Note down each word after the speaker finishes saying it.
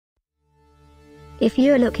If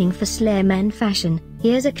you're looking for Slayer men fashion,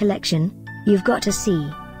 here's a collection you've got to see.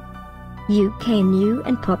 UK new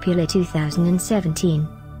and popular 2017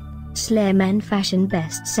 Slayer men fashion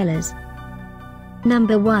bestsellers.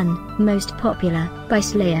 Number 1, Most Popular, by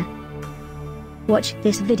Slayer. Watch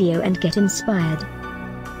this video and get inspired.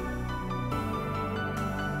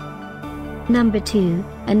 Number 2,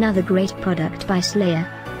 another great product by Slayer.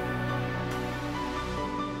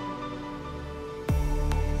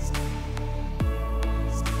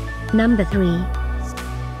 Number 3.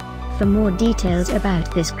 For more details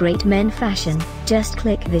about this great men fashion, just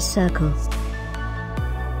click this circle.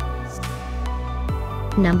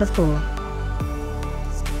 Number 4.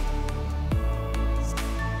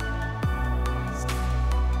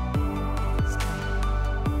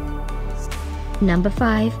 Number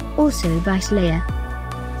 5, also by Slayer.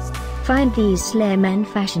 Find these Slayer men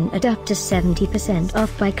fashion at up to 70%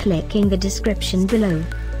 off by clicking the description below.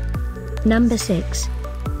 Number 6.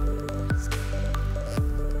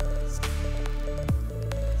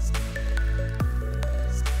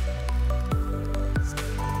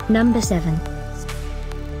 Number 7.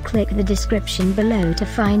 Click the description below to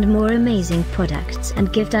find more amazing products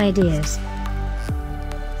and gift ideas.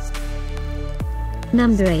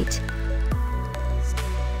 Number 8.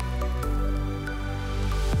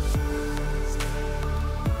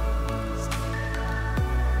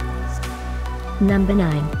 Number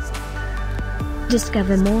 9.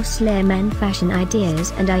 Discover more Slayer men fashion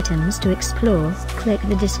ideas and items to explore, click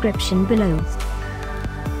the description below.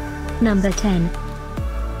 Number 10.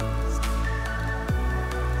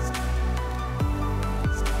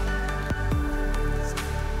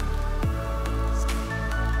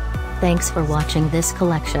 Thanks for watching this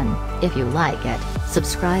collection. If you like it,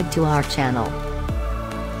 subscribe to our channel.